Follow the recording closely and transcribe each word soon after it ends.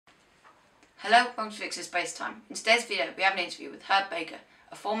Hello, welcome to Felix's Space Time. In today's video, we have an interview with Herb Baker,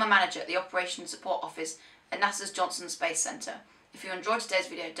 a former manager at the Operations Support Office at NASA's Johnson Space Center. If you enjoyed today's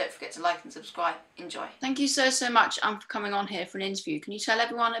video, don't forget to like and subscribe. Enjoy. Thank you so much for coming on here for an interview. Can you tell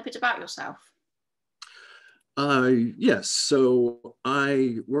everyone a bit about yourself? Yes, so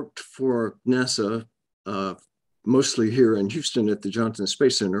I worked for NASA, mostly here in Houston at the Johnson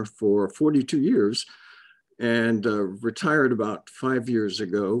Space Center for 42 years and retired about 5 years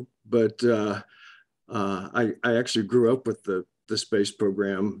ago. But I actually grew up with the space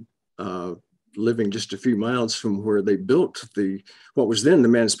program, living just a few miles from where they built what was then the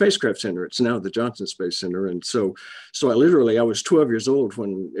Manned Spacecraft Center. It's now the Johnson Space Center. And so I was 12 years old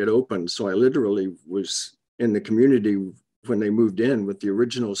when it opened. So I literally was in the community when they moved in with the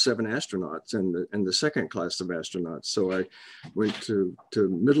original 7 astronauts and the second class of astronauts. So I went to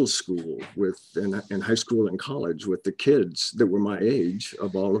middle school and high school and college with the kids that were my age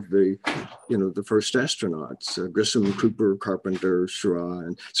of all of the first astronauts, Grissom, Cooper, Carpenter, Schirra.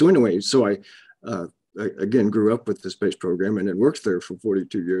 And so anyway, I again grew up with the space program and had worked there for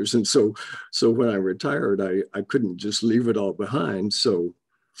 42 years. And so when I retired, I couldn't just leave it all behind. So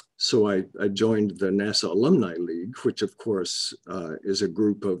I joined the NASA Alumni League, which of course is a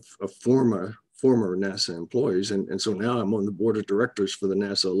group of former NASA employees. And so now I'm on the board of directors for the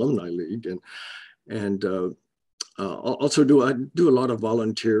NASA Alumni League. And also I do a lot of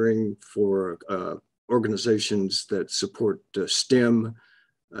volunteering for organizations that support STEM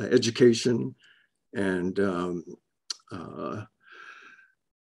education. And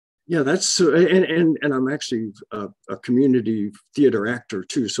yeah, that's and I'm actually a community theater actor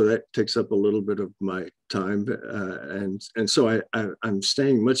too, so that takes up a little bit of my time, and so I'm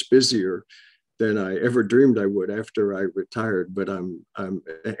staying much busier than I ever dreamed I would after I retired. But I'm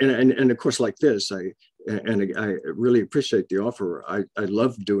of course, like this, I really appreciate the offer. I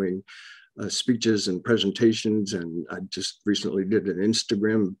love doing speeches and presentations, and I just recently did an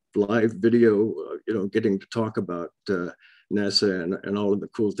Instagram live video, getting to talk about NASA and all of the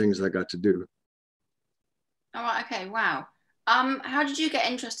cool things I got to do. All right, okay, wow. How did you get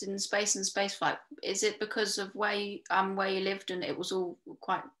interested in space and spaceflight? Is it because of where you lived and it was all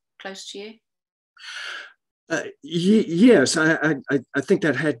quite close to you? Yes, I think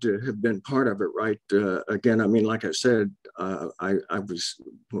that had to have been part of it, right? Again, I mean, like I said, while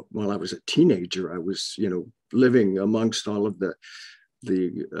I was a teenager, I was, living amongst all of the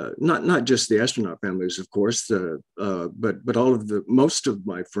not just the astronaut families, of course, but all of most of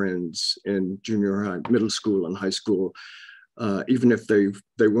my friends in junior high, middle school, and high school, even if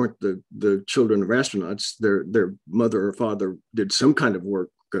they weren't the children of astronauts, their mother or father did some kind of work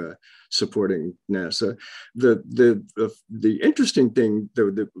supporting NASA. The interesting thing,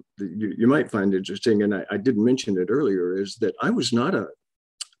 though, that you might find interesting, and I did mention it earlier, is that I was not a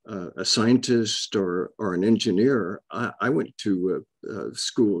scientist or an engineer. I went to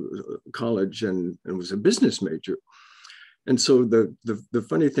college, and was a business major. And so the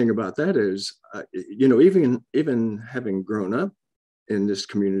funny thing about that is, even having grown up in this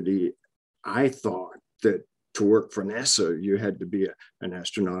community, I thought that to work for NASA, you had to be an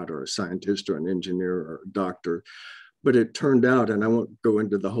astronaut or a scientist or an engineer or a doctor. But it turned out, and I won't go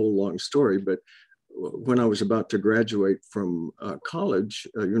into the whole long story, but when I was about to graduate from college,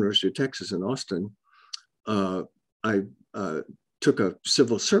 University of Texas in Austin, I took a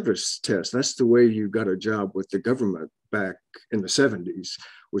civil service test. That's the way you got a job with the government back in the 70s,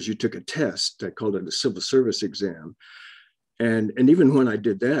 was you took a test. They called it a civil service exam. And even when I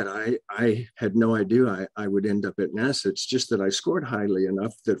did that, I had no idea I would end up at NASA. It's just that I scored highly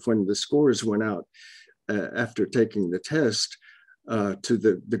enough that when the scores went out after taking the test to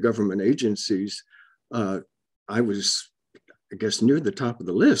the government agencies, I was, I guess, near the top of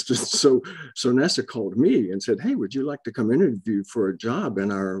the list. So NASA called me and said, "Hey, would you like to come interview for a job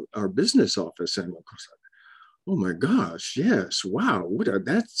in our business office?" And of course, oh my gosh, yes, wow,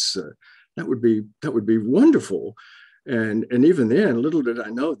 that would be wonderful. And even then, little did I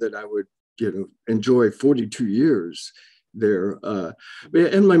know that I would, enjoy 42 years there.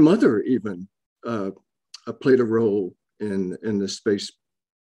 And my mother even played a role in the space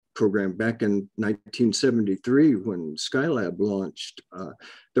program back in 1973 when Skylab launched.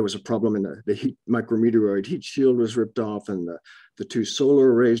 There was a problem, and the micrometeoroid heat shield was ripped off, and the 2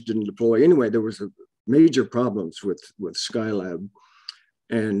 solar arrays didn't deploy. Anyway, there was major problems with Skylab,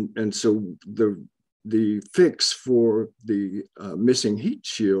 and so the fix for the missing heat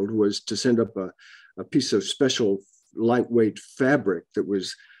shield was to send up a piece of special lightweight fabric that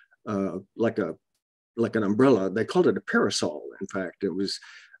was like an umbrella. They called it a parasol. In fact, it was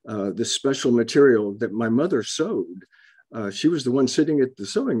this special material that my mother sewed She was the one sitting at the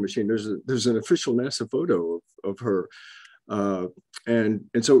sewing machine. There's an official NASA photo of her. And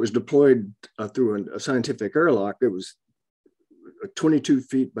so it was deployed through a scientific airlock. It was 22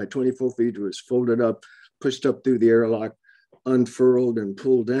 feet by 24 feet. It was folded up, pushed up through the airlock, unfurled and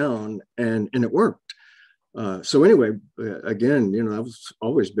pulled down, and it worked. So anyway, again, I've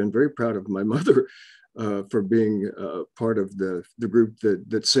always been very proud of my mother for being part of the group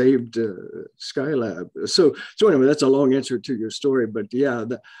that saved Skylab. So anyway, that's a long answer to your story, but yeah,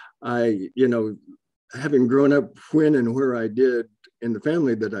 having grown up when and where I did in the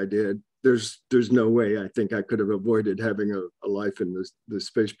family that I did, there's no way I think I could have avoided having a life in the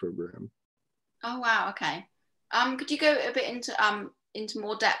space program. Oh wow, okay. Could you go a bit into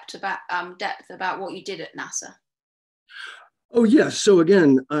more depth about what you did at NASA? Oh yes. So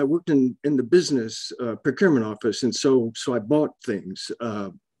again, I worked in the business procurement office, and so I bought things.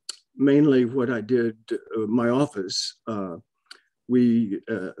 Mainly, what I did, my office. We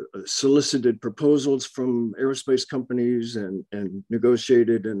solicited proposals from aerospace companies and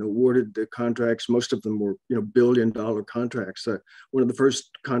negotiated and awarded the contracts. Most of them were, billion-dollar contracts. One of the first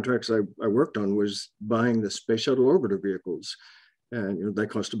contracts I worked on was buying the space shuttle orbiter vehicles, and they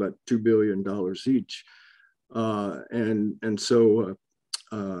cost about $2 billion each.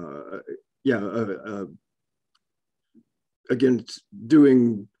 Again,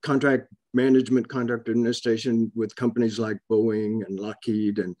 doing contract management, contract administration with companies like Boeing and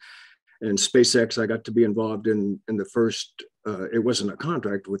Lockheed and SpaceX. I got to be involved in the first, it wasn't a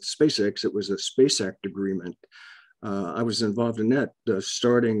contract with SpaceX, it was a Space Act agreement. I was involved in that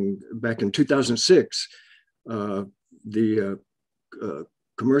starting back in 2006. The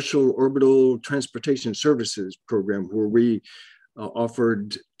Commercial Orbital Transportation Services program, where we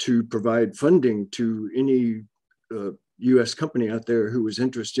offered to provide funding to any US company out there who was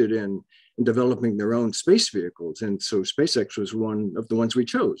interested in developing their own space vehicles. And so SpaceX was one of the ones we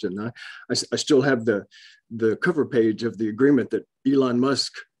chose. And I still have the cover page of the agreement that Elon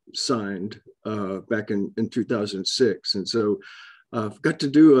Musk signed back in 2006. And so I've got to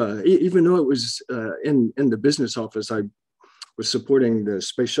do, even though it was in the business office, I was supporting the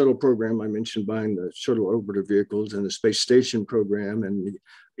space shuttle program. I mentioned buying the shuttle orbiter vehicles and the space station program and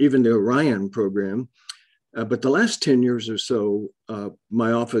even the Orion program. But the last 10 years or so,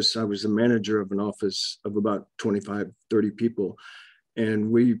 my office, I was the manager of an office of about 25, 30 people.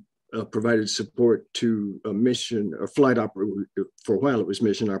 And we provided support to a mission, or flight operation. For a while, it was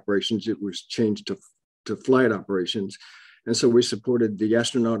mission operations. It was changed to flight operations. And so we supported the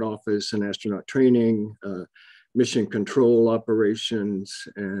astronaut office and astronaut training, mission control operations,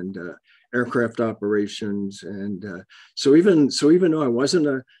 and aircraft operations. And so even though I wasn't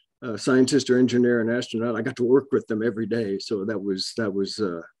a scientist or engineer and astronaut, I got to work with them every day. So that was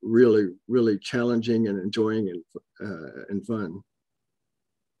really, really challenging and enjoying and fun.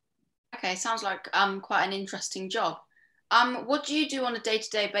 Okay, sounds like quite an interesting job. What do you do on a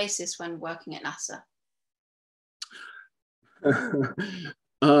day-to-day basis when working at NASA?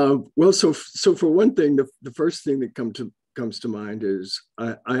 Well, so for one thing, the first thing that comes to mind is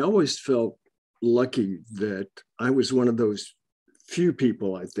I always felt lucky that I was one of those few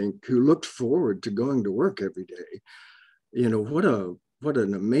people, I think, who looked forward to going to work every day. What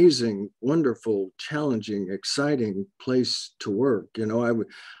an amazing, wonderful, challenging, exciting place to work.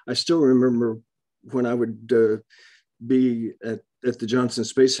 I still remember when I would be at the Johnson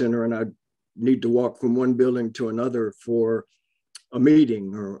Space Center and I'd need to walk from one building to another for a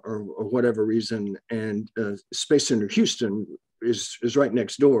meeting or whatever reason. And Space Center Houston is right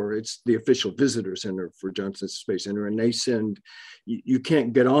next door. It's the official visitor center for Johnson Space Center. And they you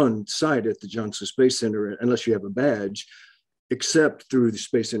can't get on site at the Johnson Space Center unless you have a badge, except through the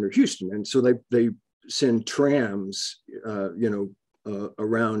Space Center Houston. And so they send trams,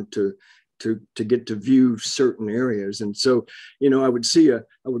 around to get to view certain areas. And so, I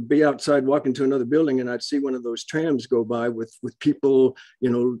would be outside walking to another building and I'd see one of those trams go by with people,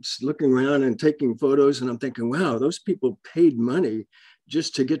 looking around and taking photos. And I'm thinking, wow, those people paid money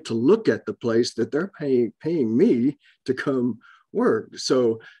just to get to look at the place that they're paying me to come work.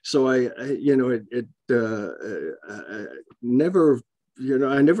 So I never,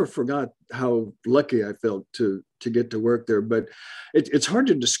 I never forgot how lucky I felt to get to work there. But it's hard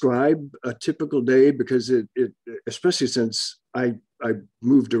to describe a typical day because it especially since I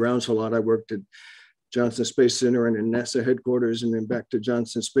moved around so a lot. I worked at Johnson Space Center and in NASA headquarters, and then back to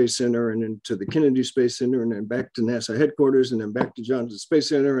Johnson Space Center, and then to the Kennedy Space Center, and then back to NASA headquarters, and then back to Johnson Space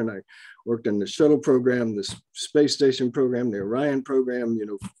Center. And I worked in the shuttle program, the space station program, the Orion program,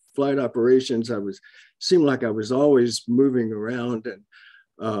 flight operations. Seemed like I was always moving around. And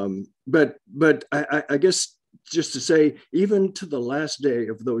but I guess just to say, even to the last day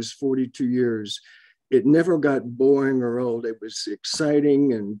of those 42 years, it never got boring or old. It was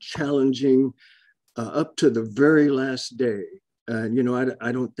exciting and challenging up to the very last day. And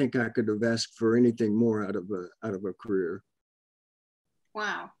I don't think I could have asked for anything more out of a career.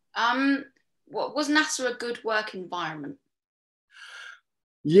 Wow. Was NASA a good work environment?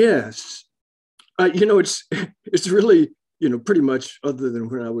 Yes. It's really, pretty much, other than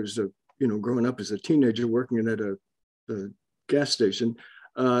when I was growing up as a teenager working at a gas station,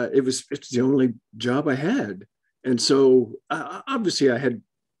 it's the only job I had. And so obviously I had,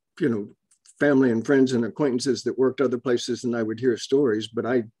 family and friends and acquaintances that worked other places, and I would hear stories, but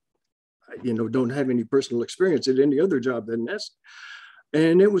I don't have any personal experience at any other job than this.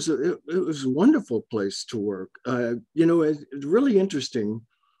 And it was a wonderful place to work. It's really interesting.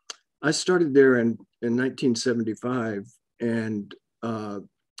 I started there in 1975, and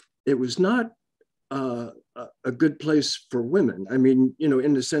it was not a good place for women. I mean,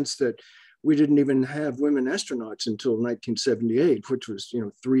 in the sense that we didn't even have women astronauts until 1978, which was,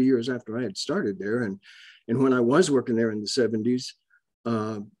 3 years after I had started there. And when I was working there in the 70s,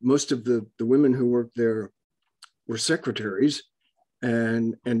 most of the women who worked there were secretaries.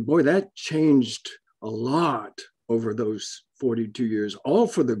 And boy, that changed a lot over those 42 years, all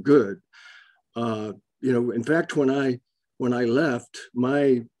for the good. In fact, when I left,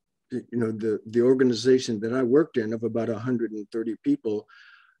 the organization that I worked in, of about 130 people,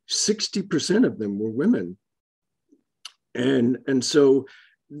 60% of them were women. And so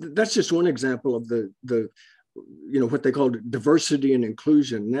that's just one example of the what they called diversity and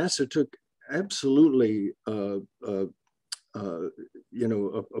inclusion. NASA took absolutely a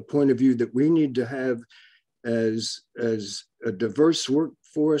point of view that we need to have as a diverse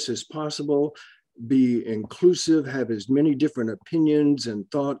workforce as possible, be inclusive, have as many different opinions and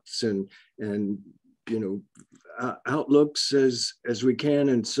thoughts and outlooks as we can.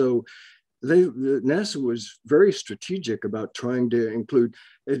 And so NASA was very strategic about trying to include,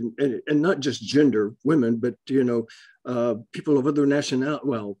 and not just gender, women, but people of other nationality.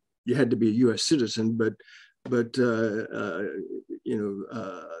 Well, you had to be a U.S. citizen, but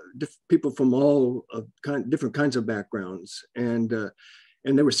people from all different kinds of backgrounds, and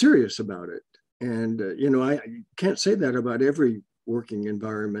they were serious about it. And I can't say that about every working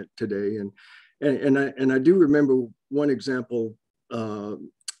environment today. And I do remember one example.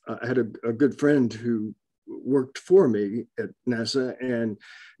 I had a good friend who worked for me at NASA and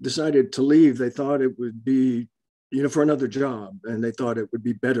decided to leave. They thought it would be, for another job, and they thought it would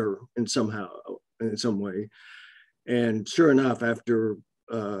be better in some way. And sure enough, after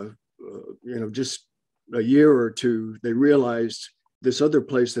just a year or two, they realized this other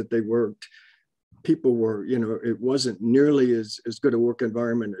place that they worked, people were, it wasn't nearly as good a work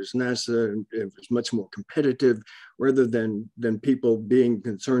environment as NASA, and it was much more competitive, rather than people being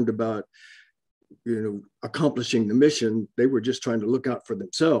concerned about, accomplishing the mission. They were just trying to look out for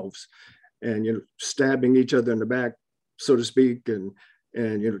themselves, and, stabbing each other in the back, so to speak, and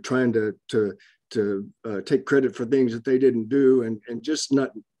trying to take credit for things that they didn't do, and just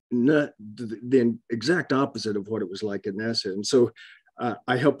not the exact opposite of what it was like at NASA. And so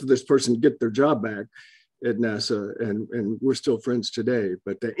I helped this person get their job back at NASA, and we're still friends today.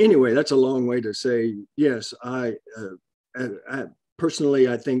 But anyway, that's a long way to say, yes, I personally,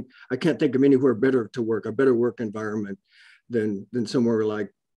 I think I can't think of anywhere better to work, a better work environment than somewhere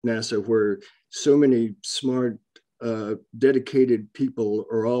like NASA, where so many smart, dedicated people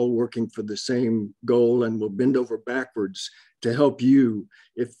are all working for the same goal and will bend over backwards to help you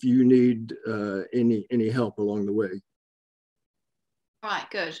if you need any help along the way. Right,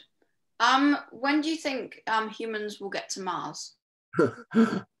 good. When do you think humans will get to Mars?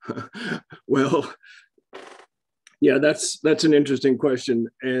 Well, yeah, that's an interesting question,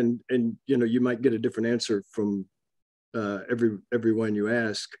 and you might get a different answer from everyone you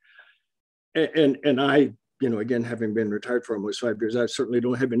ask. And I, again, having been retired for almost 5 years, I certainly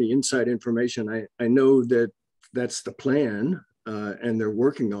don't have any inside information. I know that that's the plan, and they're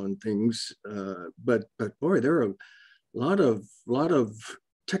working on things. But boy, there are a lot of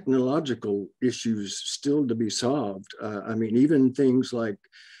technological issues still to be solved. I mean, even things like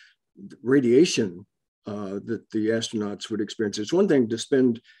radiation that the astronauts would experience. It's one thing to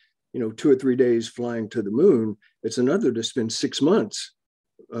spend, 2 or 3 days flying to the moon. It's another to spend 6 months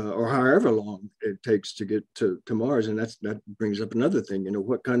or however long it takes to get to Mars. And that brings up another thing,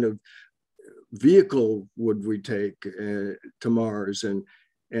 what kind of vehicle would we take to Mars?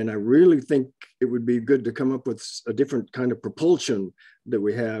 And I really think it would be good to come up with a different kind of propulsion that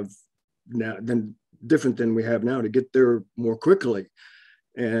we have now, different than we have now, to get there more quickly.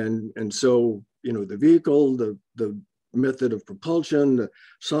 And so, the vehicle, the method of propulsion,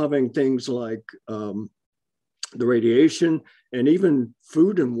 solving things like the radiation, and even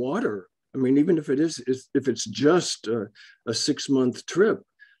food and water. I mean, even if it's just a 6-month trip,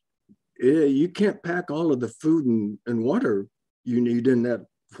 you can't pack all of the food and water you need in that,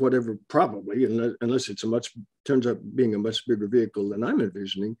 whatever, probably, unless it's turns out being a much bigger vehicle than I'm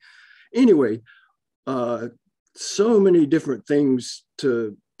envisioning. Anyway, so many different things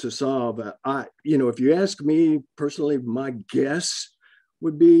to solve. If you ask me personally, my guess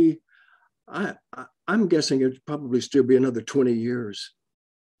would be, I'm guessing it'd probably still be another 20 years.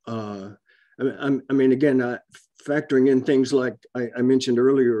 I mean, again, factoring in things like I mentioned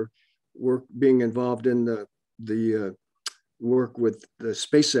earlier, being involved in the work with the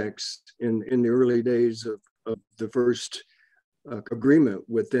SpaceX in the early days of the first agreement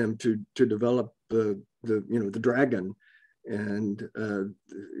with them to develop the Dragon and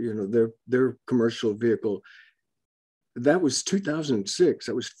their commercial vehicle. That was 2006.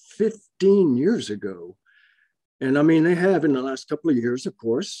 That was 15 years ago. And I mean, they have in the last couple of years, of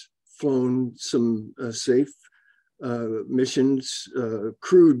course, flown some safe missions,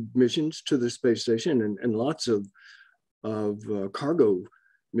 crewed missions to the space station, and lots of cargo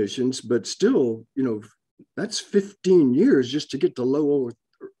missions. But still, that's 15 years just to get to low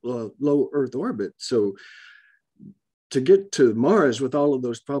Earth orbit. So to get to Mars with all of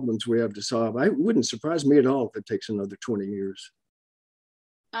those problems we have to solve, it wouldn't surprise me at all if it takes another 20 years.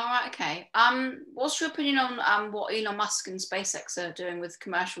 All right, okay. What's your opinion on what Elon Musk and SpaceX are doing with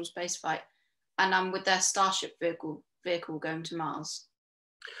commercial spaceflight and with their Starship vehicle going to Mars?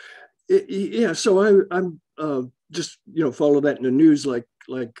 Yeah, so I'm just follow that in the news like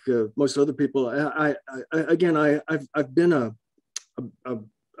most other people. I've been a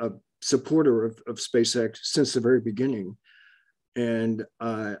supporter of SpaceX since the very beginning, and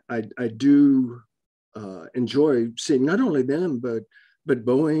I do enjoy seeing not only them but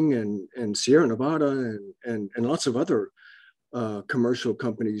Boeing and Sierra Nevada and lots of other commercial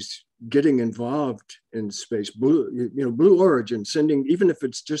companies getting involved in space. Blue Origin sending, even if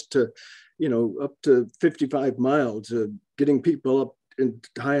it's just to up to 55 miles, getting people up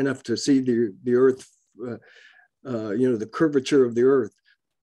high enough to see the Earth, the curvature of the Earth.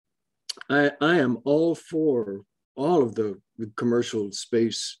 I am all for all of the commercial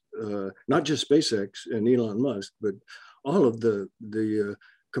space, not just SpaceX and Elon Musk, but all of the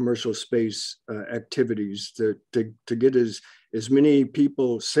commercial space activities to get as many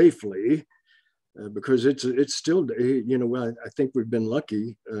people safely, because it's still, I think we've been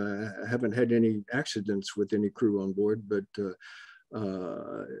lucky. I haven't had any accidents with any crew on board, but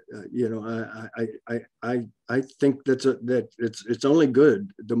I think that it's only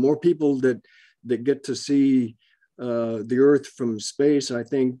good. The more people that get to see the Earth from space, I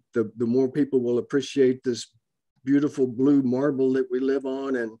think the more people will appreciate this beautiful blue marble that we live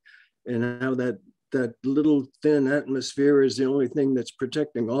on, and how that little thin atmosphere is the only thing that's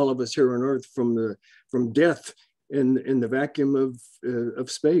protecting all of us here on Earth from death in the vacuum of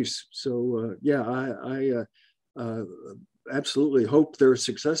space. So I absolutely hope they're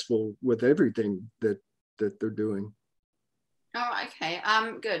successful with everything that they're doing. Oh, okay.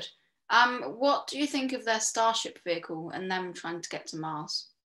 Good. What do you think of their Starship vehicle and them trying to get to Mars?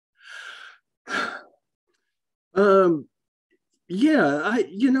 Yeah,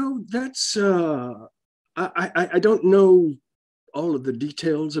 that's I don't know all of the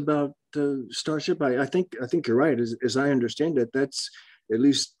details about the Starship. I think you're right. As I understand it, that's, at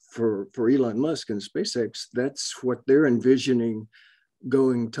least for Elon Musk and SpaceX, that's what they're envisioning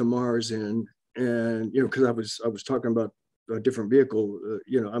going to Mars in. And because I was talking about a different vehicle,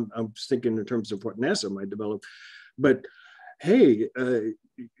 I'm thinking in terms of what NASA might develop. But hey,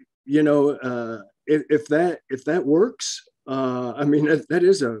 if that works, I mean, that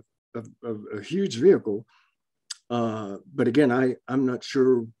is a huge vehicle. But again, I'm not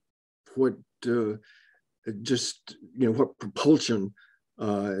sure what what propulsion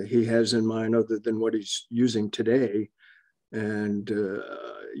he has in mind other than what he's using today. And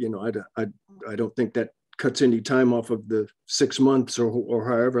I don't think that cuts any time off of the 6 months or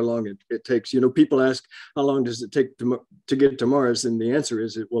however long it takes. People ask, how long does it take to get to Mars? And the answer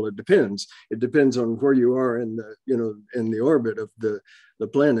is, well, it depends. It depends on where you are in the orbit of the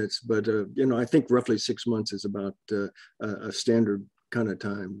planets. But I think roughly 6 months is about a standard kind of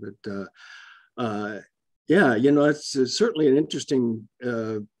time. But it's certainly an interesting.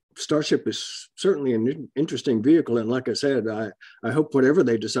 Starship is certainly an interesting vehicle, and like I said, I hope whatever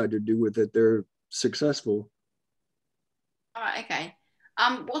they decide to do with it, they're successful. All right, okay.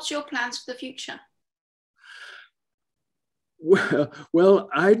 What's your plans for the future? Well,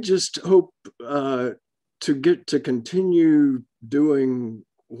 I just hope to get to continue doing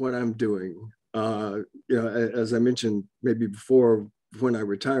what I'm doing. As I mentioned maybe before, when I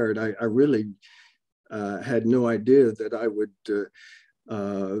retired, I really had no idea that I would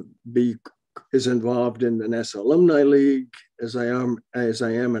be as involved in the NASA Alumni League as I am,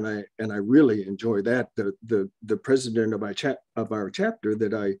 and I really enjoy that. The president of our chapter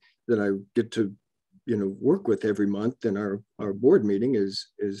that I get to work with every month in our board meeting is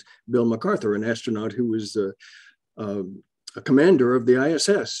Bill MacArthur, an astronaut who was a commander of the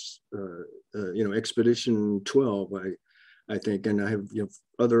ISS, Expedition 12, I think, and I have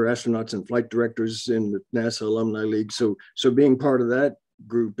other astronauts and flight directors in the NASA Alumni League. So being part of that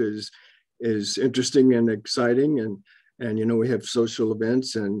group is interesting and exciting, and we have social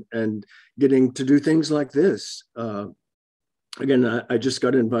events and getting to do things like this. Again, I just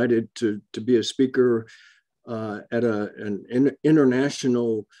got invited to be a speaker at an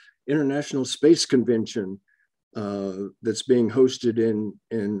international space convention that's being hosted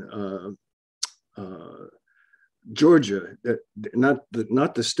in Georgia, not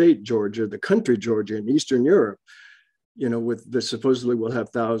the state Georgia, the country Georgia in Eastern Europe. With the supposedly we'll have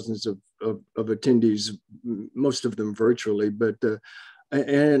thousands of attendees, most of them virtually, but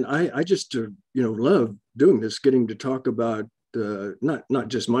and I just love doing this, getting to talk about not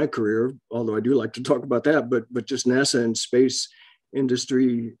just my career, although I do like to talk about that, but just NASA and space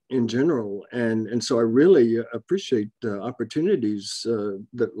industry in general. And so I really appreciate opportunities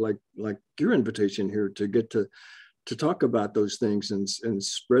that like your invitation here to get to talk about those things and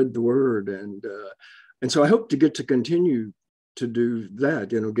spread the word. And so I hope to get to continue to do that,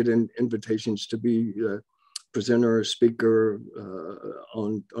 get invitations to be presenter or speaker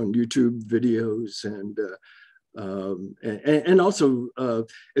on YouTube videos, and also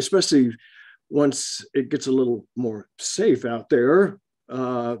especially once it gets a little more safe out there,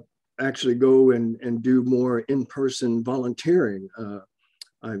 actually go and do more in-person volunteering.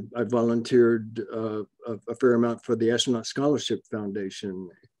 I volunteered a fair amount for the Astronaut Scholarship Foundation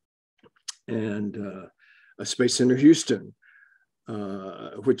and a Space Center Houston,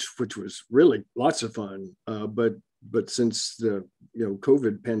 which was really lots of fun. But since the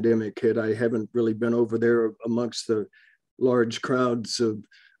COVID pandemic hit, I haven't really been over there amongst the large crowds of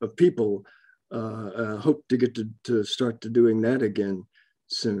people. Hope to get to start to doing that again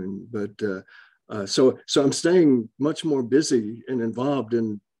soon. But so I'm staying much more busy and involved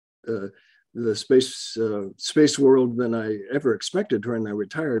in the space world than I ever expected when I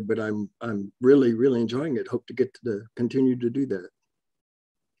retired. But I'm really enjoying it. Hope to get to continue to do that.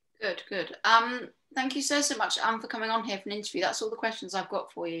 Good. Thank you so much for coming on here for an interview. That's all the questions I've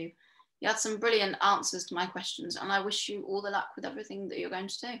got for you. You had some brilliant answers to my questions, and I wish you all the luck with everything that you're going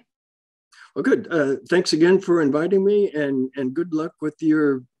to do. Well, good. Thanks again for inviting me, and good luck with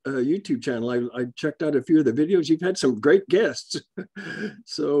your YouTube channel. I checked out a few of the videos. You've had some great guests.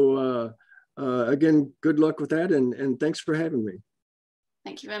 So again, good luck with that, and thanks for having me.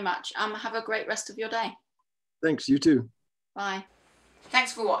 Thank you very much. Have a great rest of your day. Thanks, you too. Bye.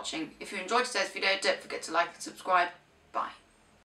 Thanks for watching. If you enjoyed today's video, don't forget to like and subscribe. Bye.